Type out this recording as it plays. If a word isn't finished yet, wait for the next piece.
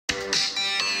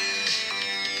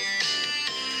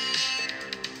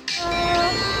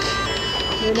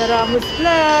Lena Ramos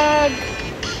vlog.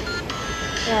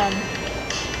 Yan.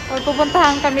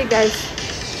 Pupuntahan kami guys.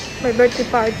 May birthday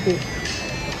party.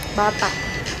 Bata.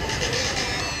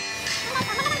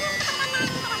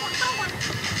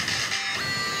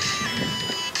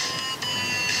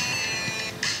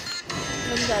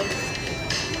 Yan guys.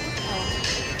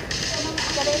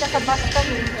 Kanina sa bus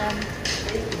kami. Yan.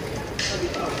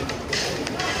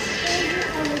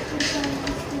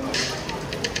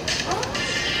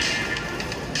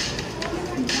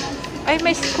 Ay,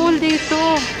 may school dito.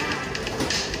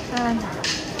 Yan.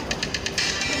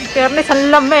 Fairness,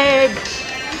 ang lamig.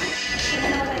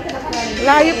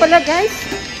 Layo pala guys.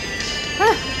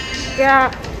 Ha?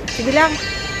 Kaya, sige lang.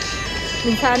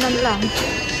 Minsanan lang.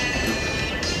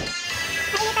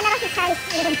 Kainit na lang si Charles.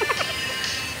 Init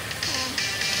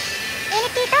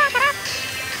dito, sarap.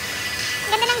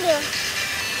 Ganda ng view.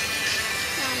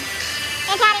 Yan.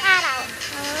 Kaya siyaring araw.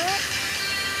 Oh.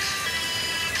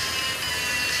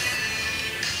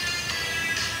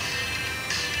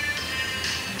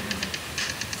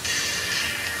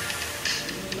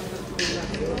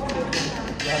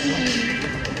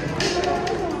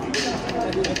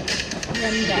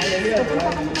 Yan guys.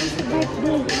 Pupunta ka naman sa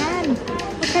birthday. Yan.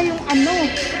 Huwag kayong ano.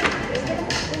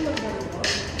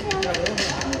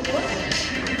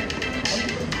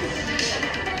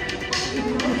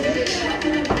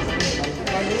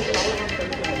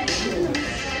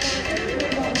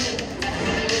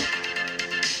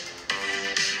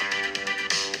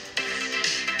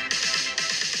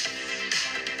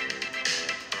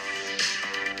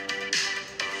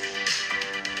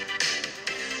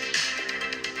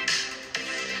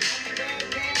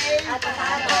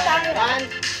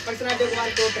 Pag sinabi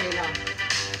 1, 2, 3 na.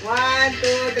 1,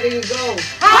 2, 3, go!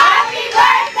 Happy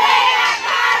birthday,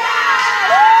 Atarah!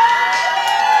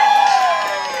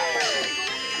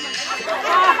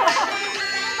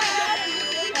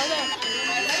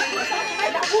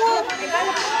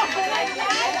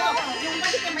 Yung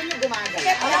bakit naman yung gumagal?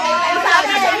 Happy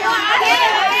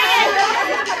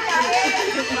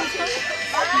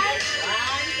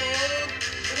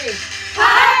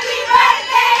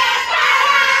birthday,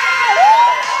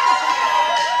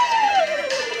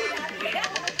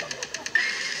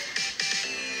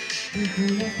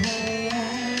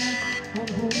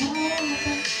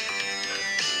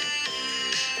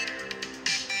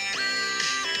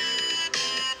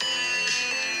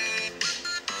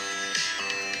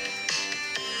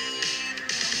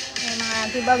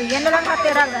 Mga giveaway. Yan na lang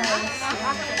natira guys.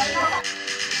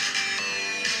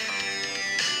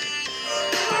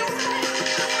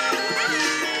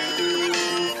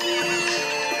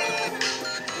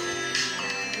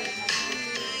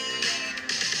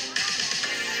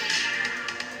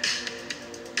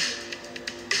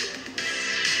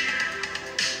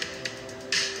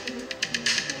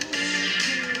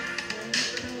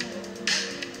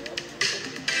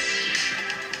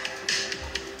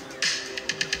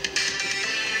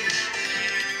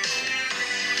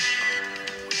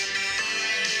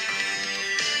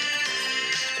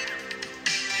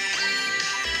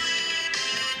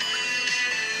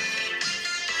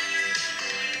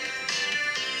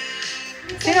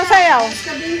 Sino sayaw?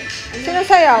 Sino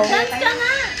sayaw? Dance ka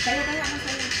nga!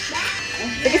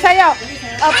 Sige sayaw.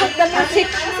 Put the music.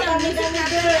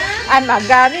 An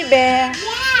magami be.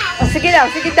 Oh, sige daw,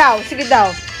 sige daw, sige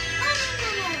daw.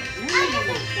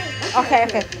 Okay,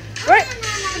 okay. Right.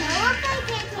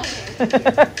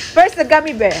 First the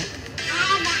gummy bear.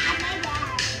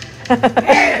 That's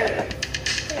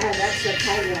the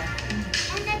tiger.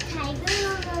 And the tiger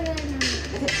over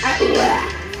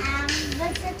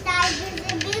but the tiger's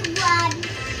a big one.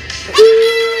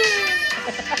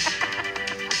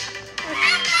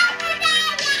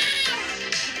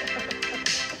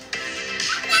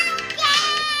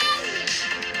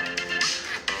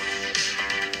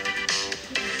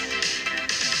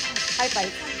 High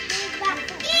five.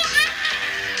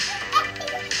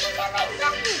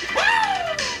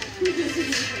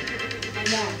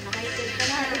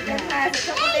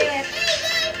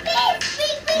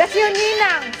 That's your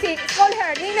ninang. See, call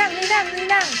her. Ninang, ninang,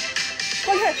 ninang.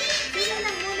 Call her.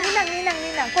 Ninang, ninang,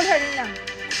 ninang. Call her ninang.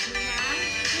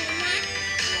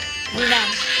 Ninang.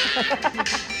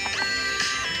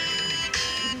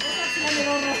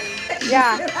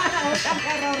 Yeah.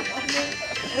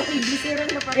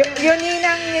 Yung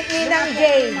ninang, ninang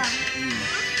Jay.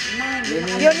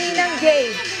 Yung ninang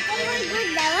Jay.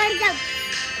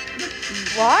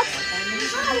 What?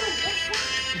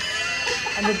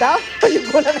 Ano daw? Yung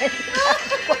gula na yun.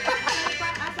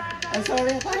 I'm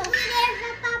sorry.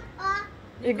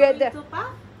 You get the...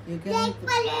 You can... Take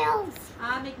balloons.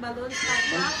 Make balloons like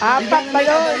that. Apat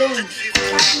balon.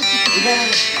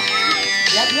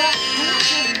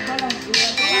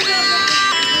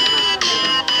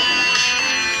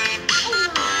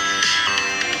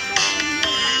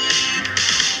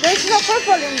 There's no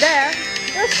purple in there.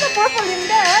 There's no purple in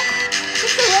there.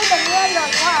 It's the red and yellow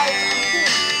and white and pink.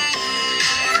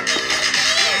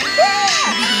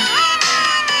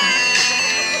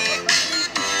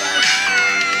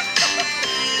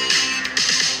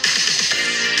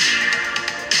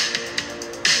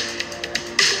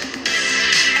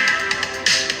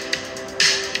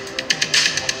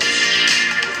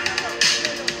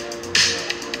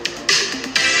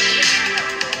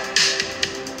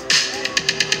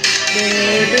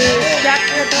 Baby, jack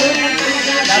the baby.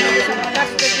 Jack the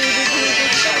baby.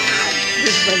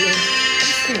 Big balloon.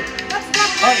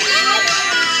 Oh.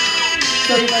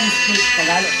 So you can speak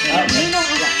Tagalog.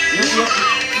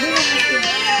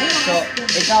 So,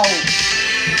 ikaw,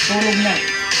 tulog na.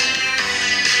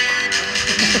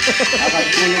 Okay,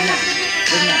 tulog na.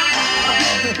 Tulog na.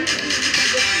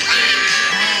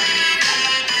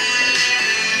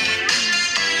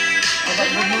 Okay,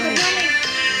 good morning.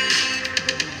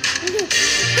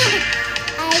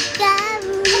 I got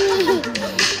me.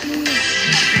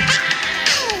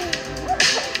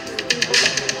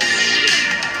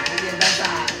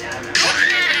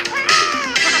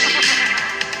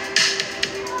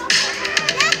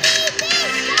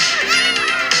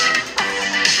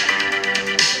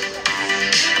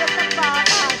 Sa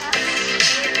akin.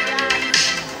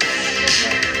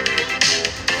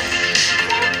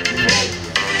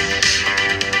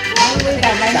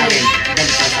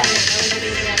 Ganito sa akin.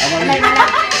 Ako na.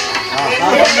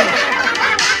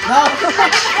 No!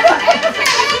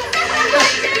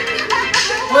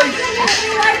 Hoy!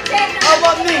 How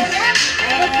about me?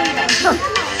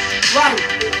 Why?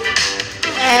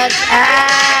 I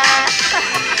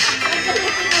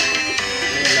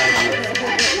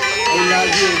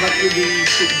love you, but you didn't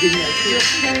speak English.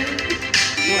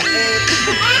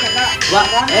 What?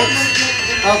 X?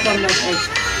 How come not X?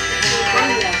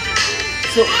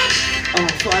 So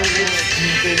I'm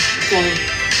X. So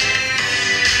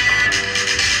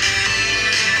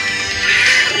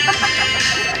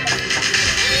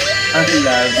I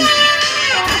love you.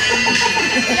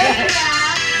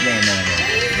 No.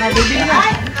 Nabibig na.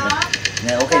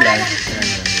 No, okay lang.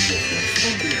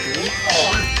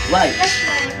 Why?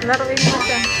 Laruin mo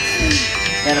siya.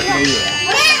 Pero play you.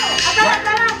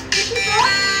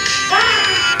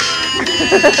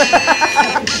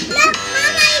 Look,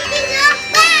 Mama, it is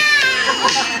open.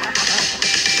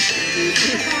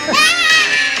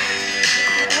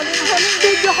 Huling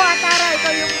video ko, Atarah.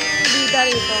 Ikaw yung bida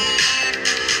rito.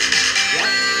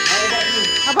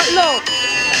 Habang low.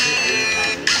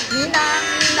 Ninang.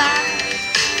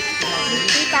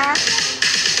 Tita.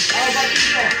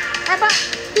 Habang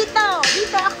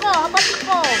dito ako. Habang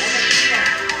ko.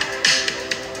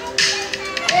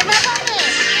 Baba eh.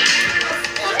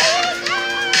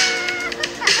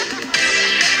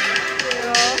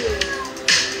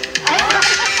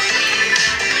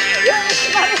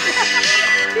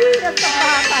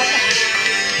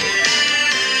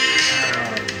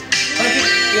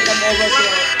 You come over to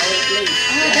our place.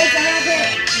 There's a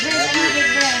rabbit there.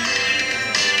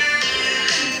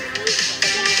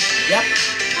 Yep.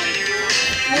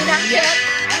 Ninang check.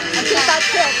 And tita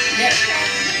check. Yes.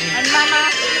 And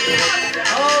mama.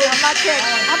 Oh, Mama check.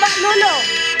 Habang lolo.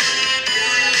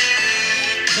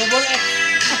 double X.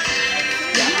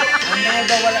 Ang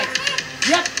double X.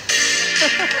 Yep.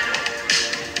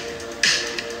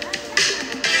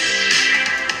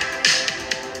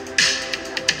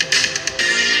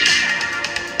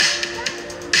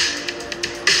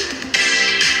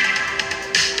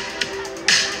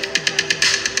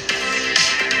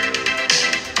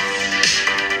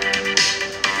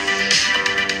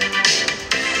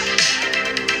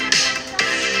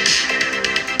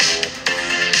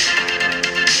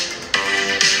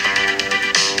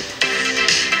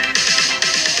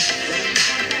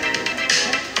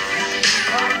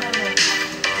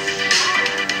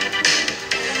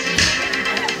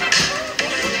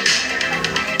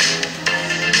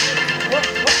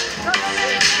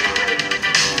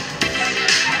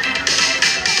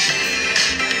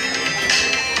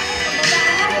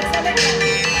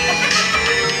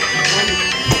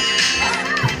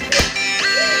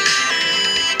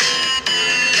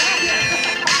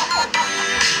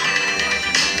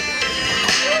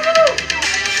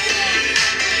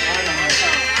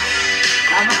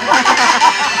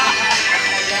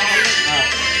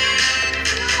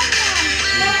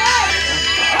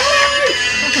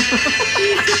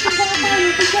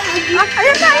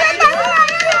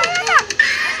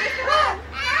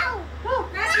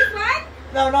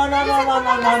 No. Oh,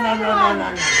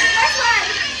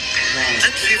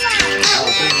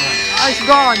 it's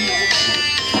gone.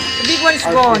 The big one's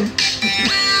gone.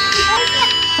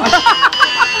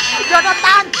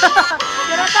 Jonathan!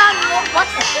 Jonathan,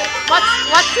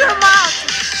 what's your mouth?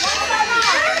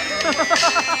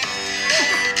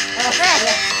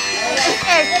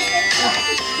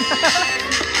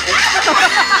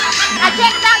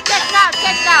 Check now. Check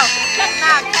now. Check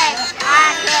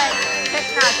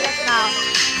now.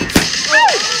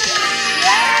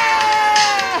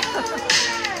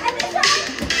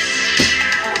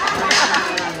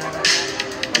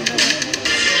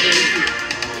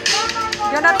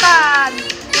 Jonathan!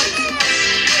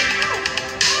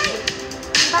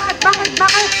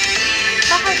 Bakit?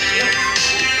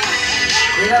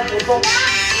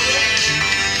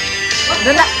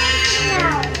 Dala.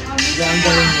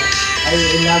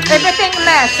 Everything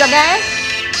mess, okay?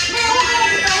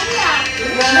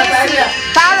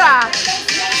 Tara.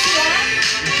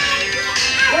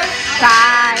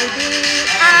 Tidy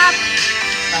up.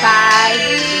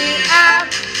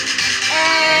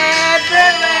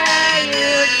 Everywhere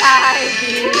you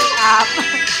tidy up.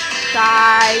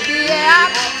 Tidy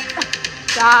up.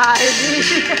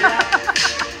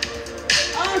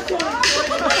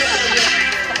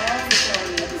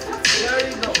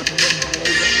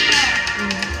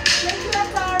 Thank you,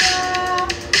 Atarah.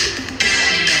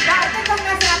 Bakit ito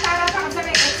nga si Atarah sa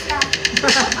may extra?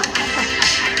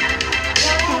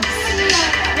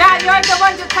 Yeah, you're the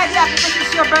one to tidy up because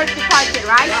it's your birthday party,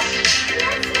 right?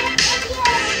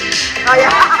 Oh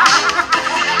yeah.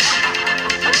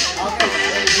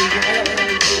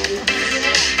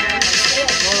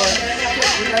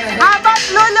 How about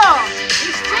Lolo?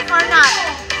 Is strict or not?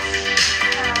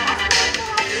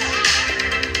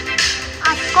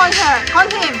 Call her.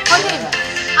 Call him.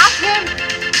 Ask him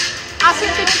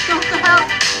to help.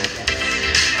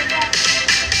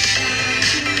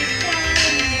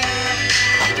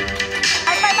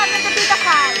 Ay, natin to Tita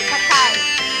Kai.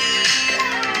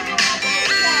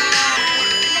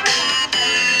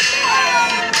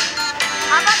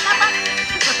 Abat.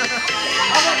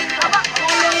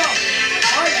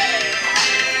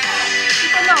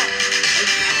 Tito Lo.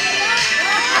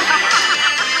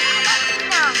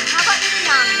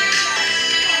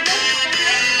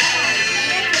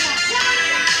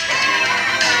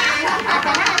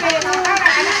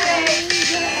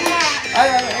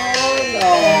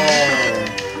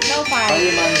 No fight.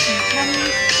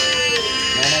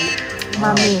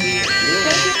 Mami.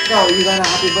 Ikaw, you gonna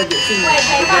happy birthday. Sing. Wait,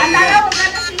 Atarah, huwag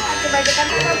na sing happy birthday.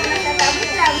 Kanina mo na siya.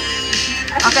 Tapos lang.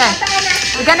 Okay.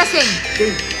 We're gonna sing.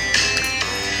 Sing.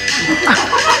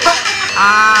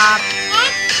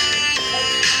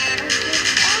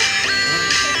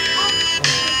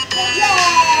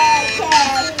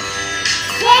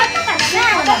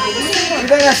 You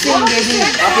gonna sing, baby.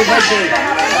 Happy birthday.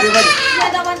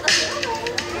 You're the one to sing.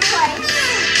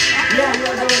 Yeah,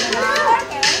 you're the one.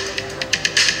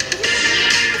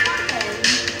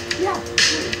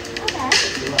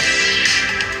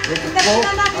 With the Coke,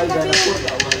 I'm gonna put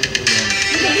that one in there.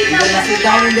 You're gonna sit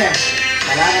down in there.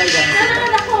 You're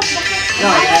gonna put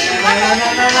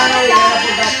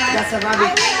that. That's a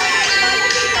rabbit.